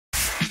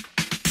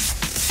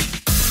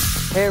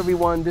Hey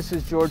everyone, this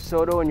is George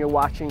Soto and you're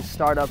watching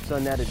Startups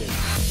Unedited.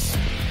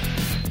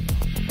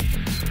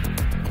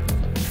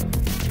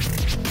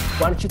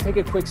 Why don't you take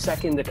a quick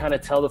second to kind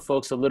of tell the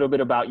folks a little bit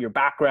about your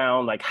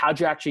background, like how'd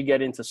you actually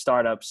get into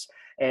startups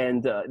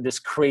and this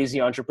crazy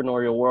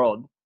entrepreneurial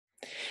world?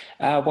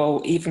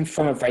 Well, even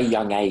from a very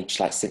young age,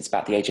 like since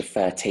about the age of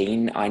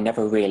 13, I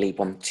never really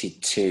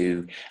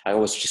I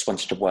always just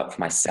wanted to work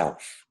for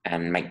myself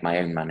and make my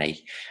own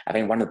money. I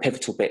think one of the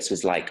pivotal bits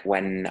was like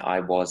when I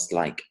was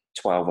like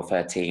 12 or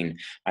 13,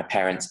 my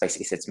parents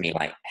basically said to me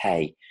like,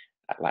 hey,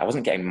 like I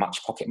wasn't getting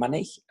much pocket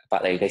money,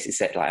 but they basically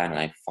said like, I don't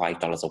know,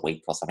 $5 a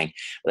week or something.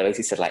 But they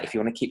basically said like, if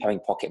you want to keep having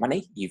pocket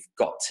money, you've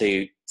got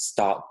to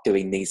start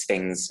doing these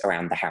things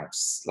around the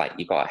house. Like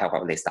you've got to help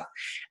out with this stuff.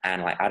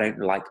 And like, I don't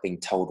like being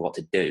told what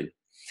to do.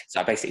 So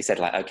I basically said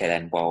like, okay,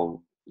 then,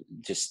 well,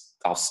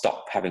 I'll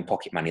stop having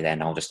pocket money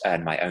then. I'll just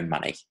earn my own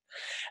money.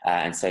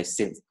 And so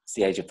since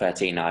the age of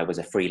 13, I was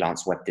a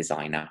freelance web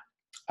designer.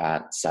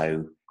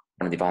 So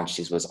one of the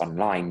advantages was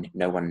online,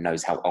 no one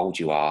knows how old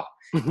you are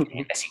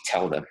unless you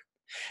tell them.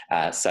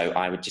 So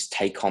I would just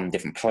take on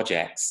different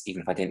projects,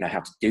 even if I didn't know how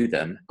to do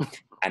them,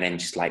 and then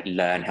just like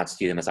learn how to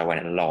do them as I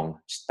went along,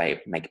 just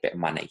make a bit of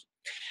money.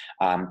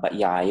 But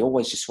yeah, I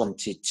always just I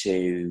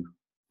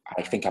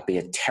think I'd be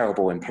a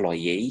terrible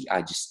employee.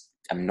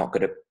 I'm not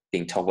good at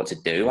being told what to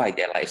do. I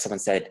get like, if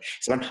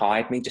someone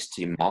hired me just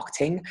to do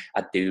marketing,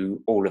 I'd do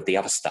all of the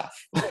other stuff.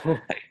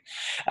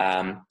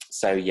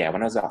 So yeah,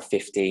 when I was about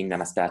 15,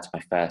 then I started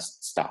my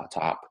first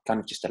startup,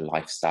 kind of just a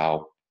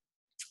lifestyle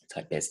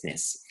type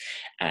business,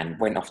 and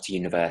went off to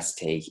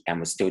university and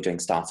was still doing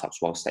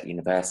startups whilst at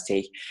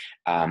university.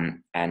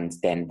 And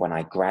then when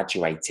I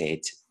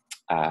graduated,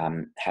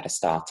 had a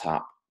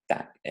startup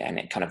and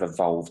it kind of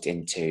evolved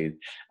into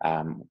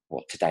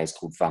what today is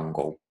called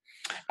Vungle.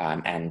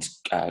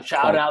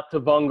 Shout out to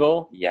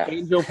Bungle. Yeah.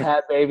 Angel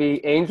Pad,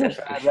 baby. Angel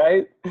Pad,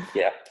 right?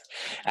 Yeah.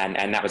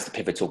 And that was the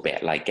pivotal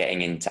bit, like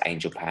getting into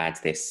Angel Pad,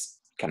 this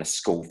kind of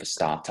school for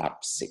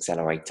startups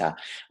accelerator,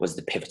 was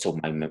the pivotal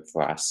moment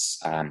for us.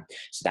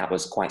 So that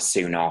was quite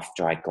soon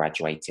after I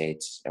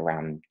graduated,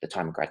 around the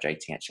time of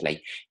graduating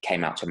actually,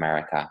 came out to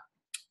America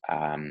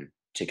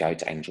to go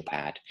to Angel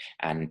Pad.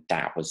 And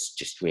that was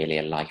just really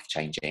a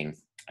life-changing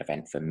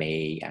event for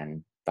me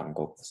and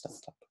Bungle, the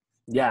startup.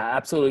 Yeah,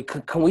 absolutely.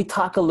 Can we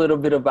talk a little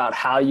bit about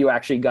how you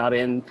actually got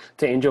into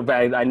Angel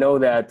Pad? I know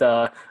that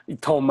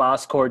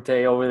Tomas Corte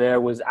over there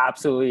was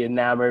absolutely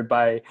enamored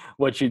by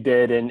what you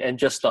did and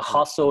just the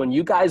hustle. And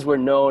you guys were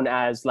known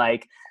as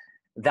like,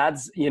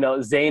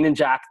 Zane and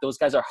Jack, those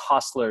guys are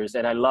hustlers.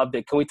 And I loved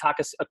it. Can we talk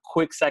a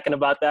quick second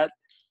about that?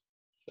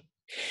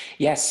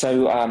 Yeah,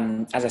 so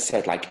as I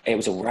said, like it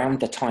was around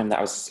the time that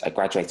I was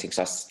graduating,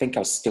 so I think I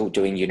was still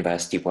doing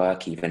university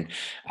work even.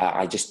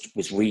 I just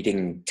was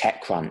reading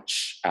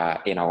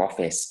TechCrunch in our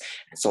office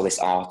and saw this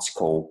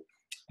article.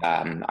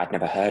 I'd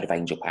never heard of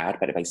AngelPad,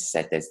 but it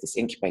basically said there's this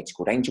incubator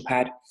called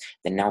AngelPad.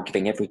 They're now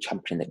giving every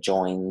company that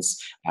joins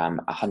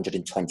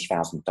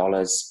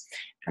 $120,000,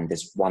 and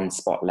there's one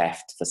spot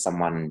left for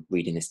someone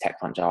reading this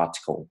TechCrunch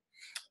article.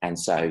 And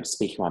so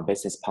speaking to my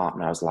business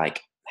partner, I was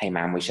like, hey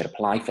man, we should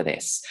apply for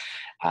this.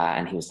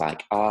 And he was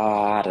like,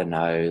 I don't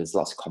know, there's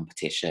lots of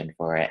competition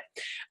for it.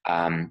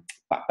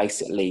 But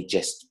basically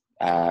just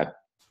not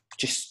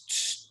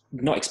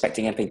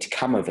expecting anything to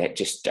come of it,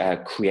 just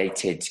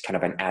created kind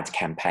of an ad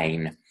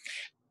campaign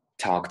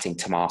targeting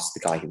Tomas,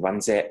 the guy who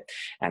runs it,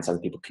 and some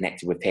people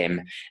connected with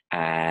him,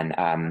 and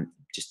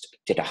just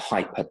did a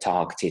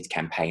hyper-targeted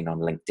campaign on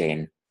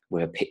LinkedIn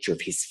with a picture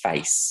of his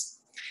face.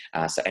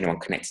 So anyone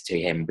connected to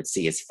him would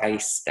see his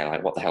face. They're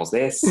like, what the hell's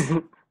this?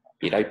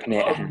 You'd open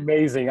it.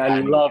 Amazing. I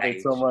love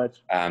it so much.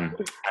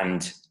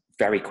 And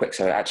very quick,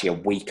 so actually a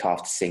week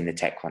after seeing the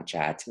TechCrunch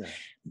ad,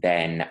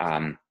 then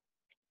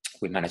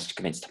we managed to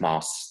convince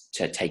Tomas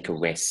to take a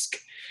risk,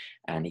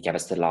 and he gave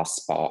us the last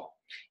spot.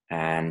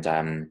 And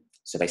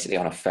so basically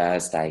on a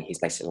Thursday, he's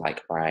basically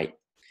like, all right,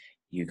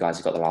 you guys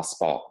have got the last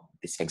spot.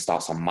 This thing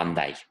starts on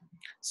Monday.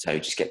 So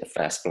just get the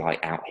first flight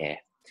out here.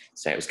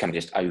 So it was kind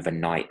of just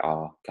overnight,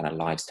 our kind of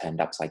lives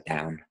turned upside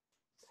down.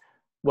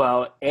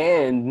 Well,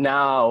 and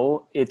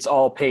now it's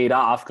all paid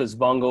off because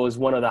Vungle is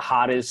one of the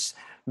hottest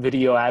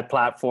video ad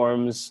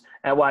platforms.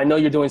 And well, I know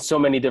you're doing so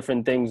many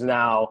different things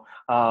now,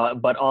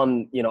 but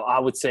on, I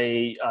would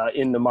say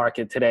in the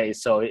market today.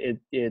 So it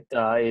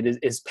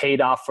is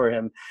paid off for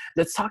him.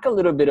 Let's talk a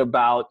little bit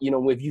about,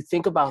 if you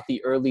think about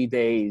the early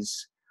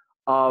days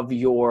of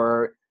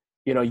your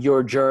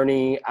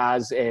journey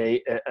as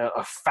a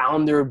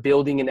founder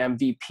building an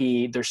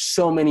MVP. There's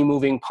so many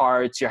moving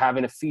parts. You're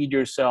having to feed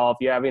yourself.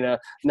 You're having to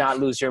not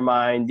lose your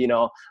mind,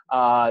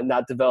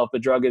 not develop a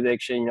drug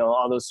addiction,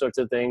 all those sorts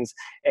of things.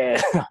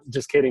 And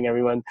just kidding,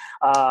 everyone.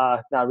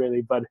 Not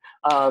really, but,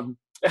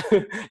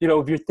 if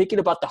you're thinking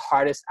about the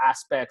hardest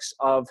aspects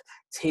of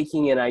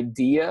taking an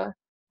idea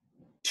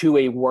to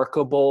a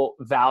workable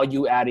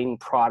value-adding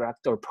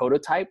product or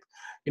prototype,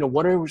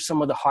 what are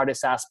some of the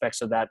hardest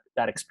aspects of that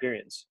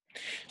experience?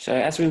 So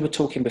as we were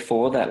talking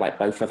before, that like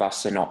both of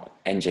us are not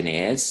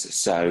engineers.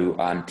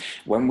 So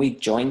when we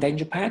joined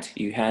AngelPad,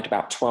 you had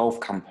about 12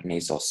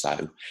 companies or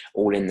so,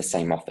 all in the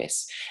same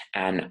office,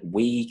 and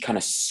we kind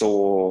of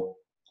saw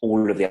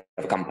all of the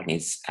other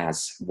companies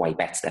as way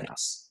better than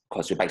us,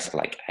 because we're basically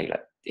like, hey,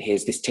 look,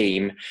 here's this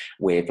team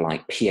with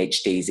like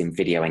PhDs in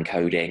video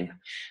encoding.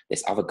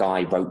 This other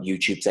guy wrote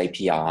YouTube's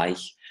API.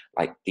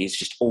 Like, these are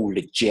just all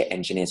legit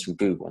engineers from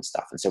Google and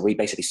stuff. And so we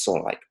basically saw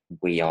like,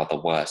 we are the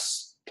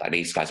worst. Like,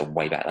 these guys are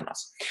way better than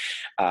us.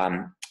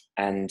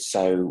 And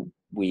so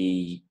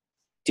we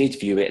did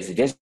view it as a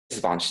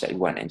disadvantage that we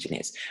weren't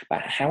engineers.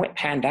 But how it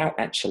panned out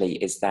actually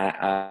is that,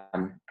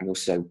 and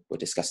also we're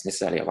discussing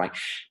this earlier, right?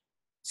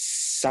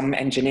 Some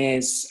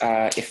engineers,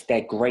 if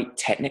they're great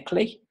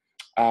technically,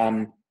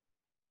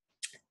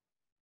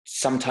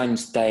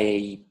 sometimes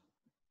they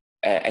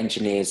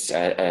engineers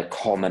a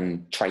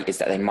common trait is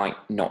that they might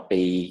not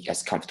be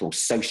as comfortable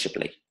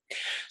sociably.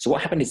 So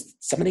what happened is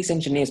some of these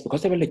engineers,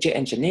 because they were legit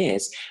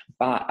engineers,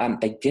 but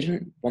they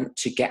didn't want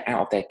to get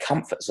out of their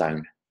comfort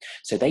zone.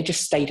 So they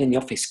just stayed in the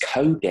office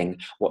coding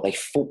what they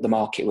thought the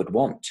market would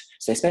want.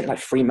 So they spent like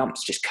 3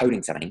 months just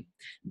coding something,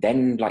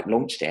 then like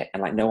launched it,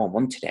 and like no one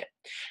wanted it.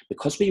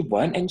 Because we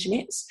weren't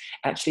engineers,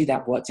 actually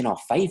that worked in our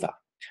favor,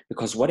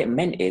 because what it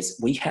meant is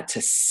we had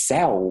to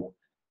sell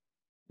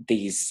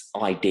these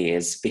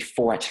ideas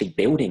before actually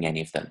building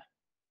any of them.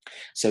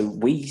 So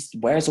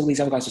whereas all these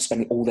other guys were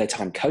spending all their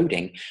time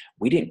coding,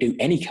 we didn't do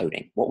any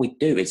coding. What we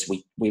do is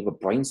we were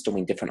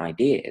brainstorming different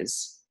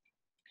ideas.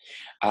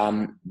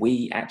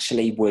 We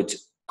actually would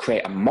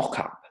create a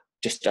mock-up,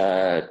 just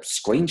a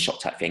screenshot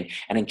type thing,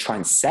 and then try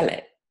and sell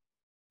it.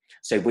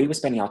 So we were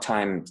spending our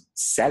time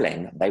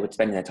selling, they were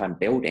spending their time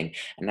building,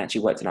 and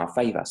actually worked in our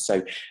favor.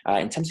 So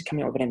in terms of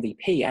coming up with an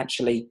MVP,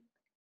 actually,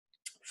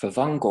 for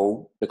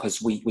Vungle,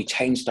 because we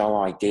changed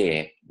our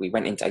idea, we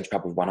went into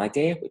AngelPad with one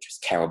idea, which was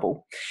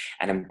terrible,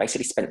 and then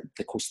basically spent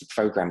the course of the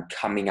program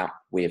coming up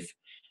with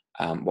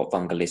what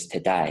Vungle is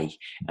today.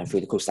 And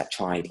through the course that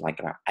tried like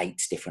about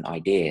 8 different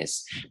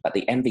ideas, but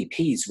the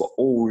MVPs were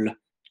all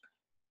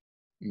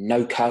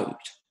no code,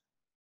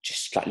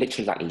 just like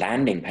literally like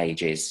landing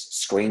pages,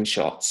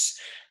 screenshots.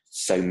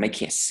 So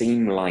making it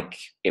seem like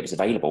it was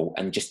available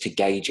and just to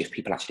gauge if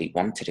people actually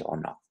wanted it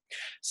or not.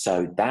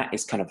 So that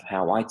is kind of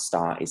how I'd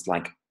start, is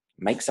like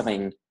make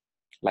something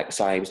like,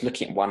 so I was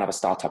looking at one other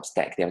startup's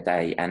deck the other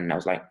day and I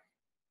was like,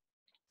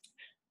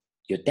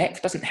 your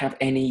deck doesn't have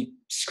any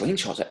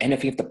screenshots or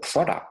anything of the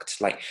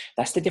product. Like,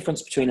 that's the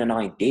difference between an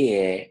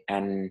idea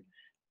and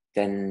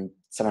then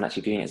someone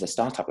actually viewing it as a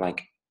startup. Like,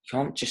 you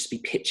can't just be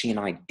pitching an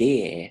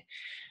idea,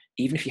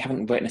 even if you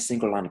haven't written a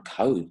single line of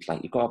code.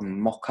 Like, you've got to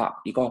mock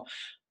up,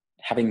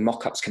 having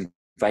mock-ups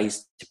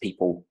conveys to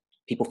people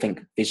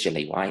think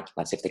visually, right?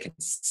 Like, if they can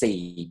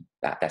see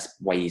that, that's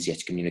way easier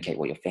to communicate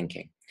what you're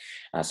thinking.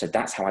 So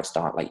that's how I'd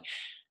start. Like,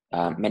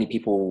 many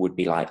people would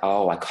be like,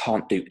 oh, I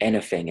can't do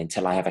anything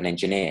until I have an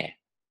engineer.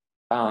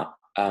 But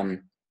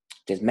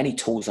there's many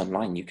tools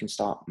online. You can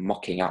start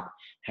mocking up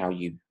how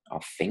you are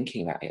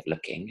thinking about it,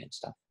 looking and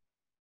stuff.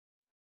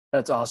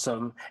 That's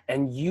awesome.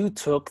 And you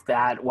took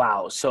that,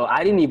 wow. So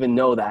I didn't even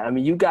know that. I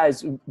mean, you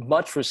guys,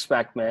 much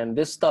respect, man.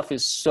 This stuff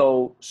is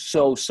so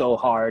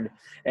hard.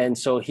 And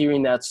so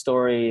hearing that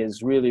story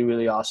is really,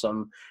 really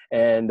awesome.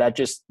 And that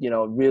just,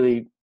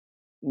 really,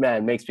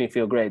 man, makes me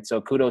feel great. So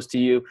kudos to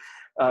you.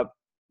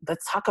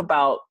 Let's talk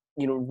about,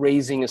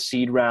 raising a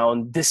seed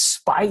round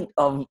despite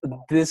of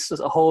this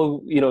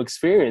whole,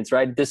 experience,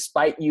 right?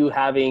 Despite you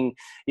having,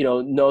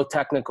 no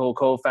technical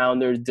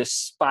co-founders,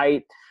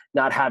 despite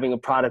not having a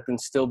product and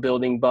still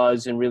building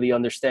buzz and really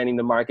understanding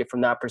the market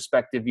from that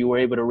perspective, you were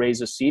able to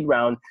raise a seed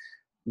round.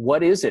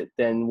 What is it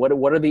then?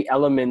 What are the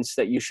elements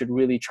that you should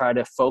really try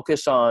to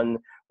focus on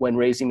when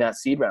raising that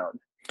seed round?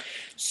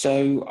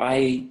 So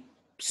I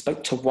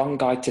spoke to one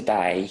guy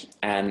today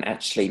and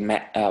actually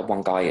met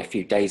one guy a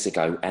few days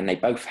ago, and they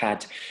both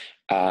had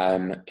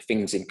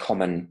things in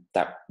common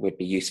that would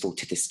be useful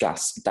to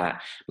discuss,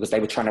 that because they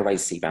were trying to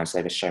raise seed rounds, so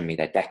they were showing me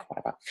their deck or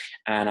whatever.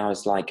 And I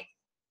was like,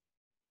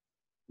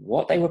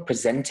 what they were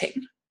presenting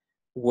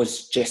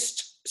was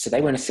just, so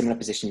they were in a similar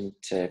position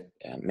to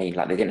me,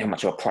 like they didn't have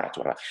much of a product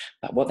or whatever,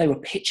 but what they were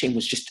pitching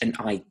was just an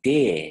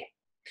idea,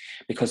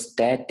 because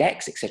their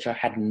decks, etc.,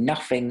 had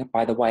nothing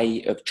by the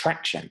way of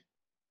traction.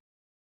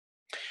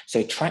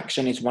 So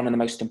traction is one of the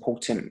most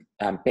important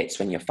bits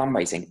when you're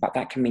fundraising, but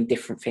that can mean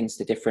different things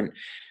to different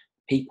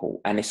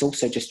people. And it's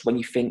also just when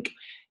you think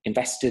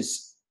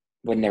investors,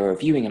 when they're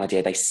reviewing an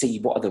idea, they see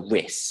what are the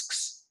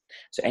risks.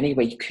 So any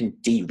way you can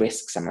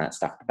de-risk some of that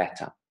stuff, the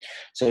better.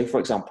 So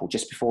for example,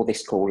 just before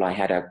this call, I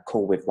had a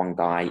call with one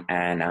guy,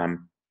 and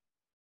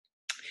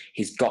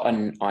he's got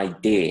an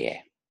idea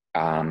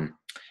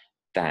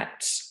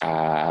that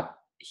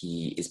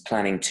he is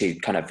planning to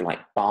kind of like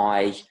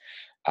buy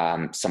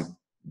some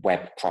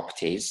web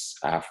properties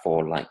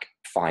for like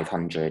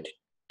 $500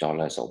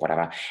 or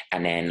whatever,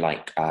 and then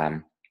like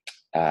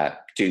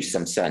do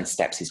some certain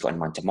steps he's got in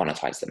mind to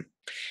monetize them.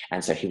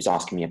 And so he was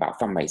asking me about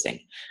fundraising,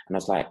 and I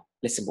was like,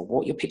 listen, but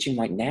what you're pitching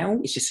right now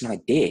is just an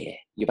idea.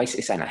 You're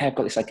basically saying, hey, I've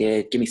got this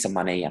idea, give me some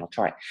money and I'll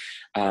try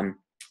it.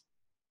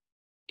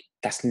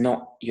 That's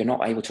not, you're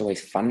not able to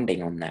raise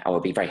funding on that, or it'll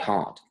be very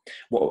hard.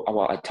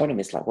 What I told him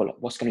is like, well,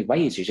 what's going to be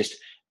way is you just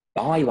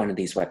buy one of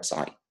these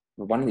websites,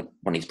 one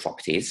of these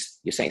properties,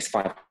 you're saying it's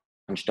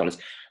 $500,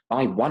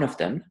 buy one of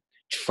them,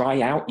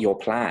 try out your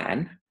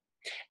plan,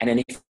 and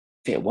then if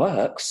it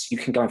works, you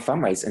can go and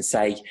fundraise and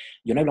say,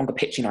 you're no longer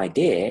pitching an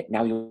idea,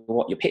 now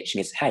what you're pitching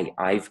is, hey,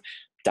 I've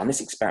done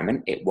this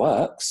experiment, it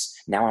works,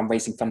 now I'm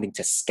raising funding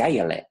to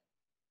scale it.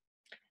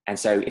 And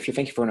so if you're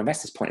thinking from an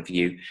investor's point of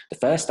view, the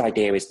first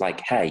idea is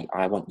like, hey,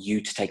 I want you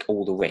to take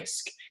all the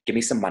risk. Give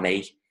me some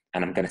money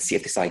and I'm going to see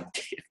if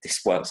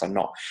this works or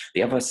not.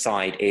 The other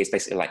side is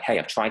basically like, hey,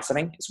 I've tried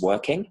something, it's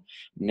working.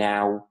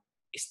 Now,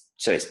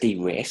 it's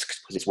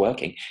de-risked because it's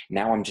working.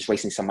 Now I'm just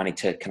raising some money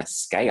to kind of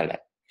scale it.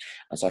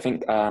 And so I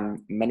think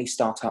many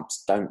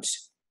startups don't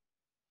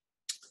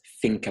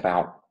think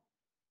about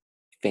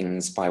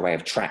things by way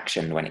of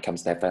traction when it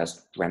comes to their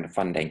first round of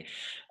funding.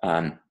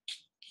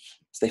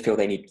 So they feel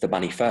they need the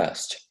money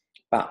first.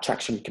 But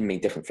traction can mean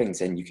different things,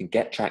 and you can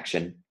get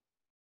traction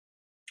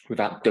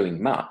without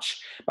doing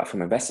much. But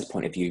from an investor's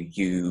point of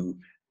view,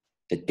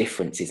 the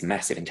difference is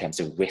massive in terms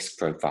of risk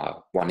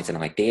profile. One is an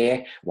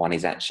idea, one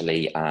is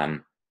actually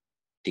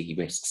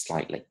de-risked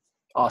slightly.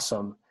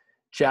 Awesome.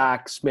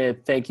 Jack Smith,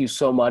 thank you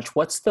so much.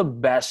 What's the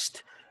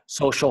best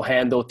social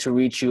handle to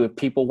reach you if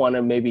people want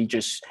to maybe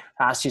just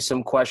ask you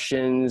some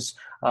questions,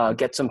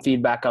 get some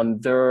feedback on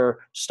their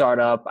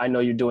startup? I know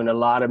you're doing a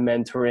lot of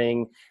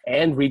mentoring,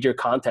 and read your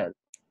content.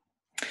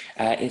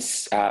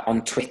 It's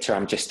on Twitter.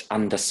 I'm just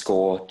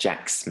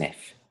 _Jack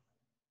Smith.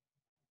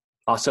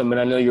 Awesome.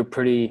 And I know you're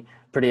pretty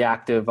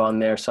active on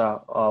there.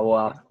 So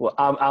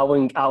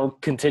I'll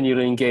continue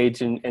to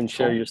engage and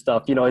share your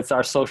stuff. You know, it's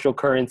our social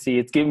currency.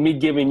 It's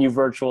giving you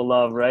virtual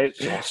love, right?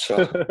 Yeah,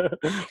 sure.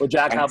 Well,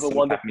 Jack, have a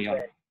wonderful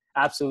day.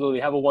 Absolutely.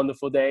 Have a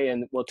wonderful day,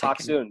 and we'll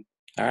talk soon.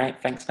 All right.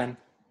 Thanks, man.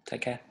 Take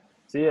care.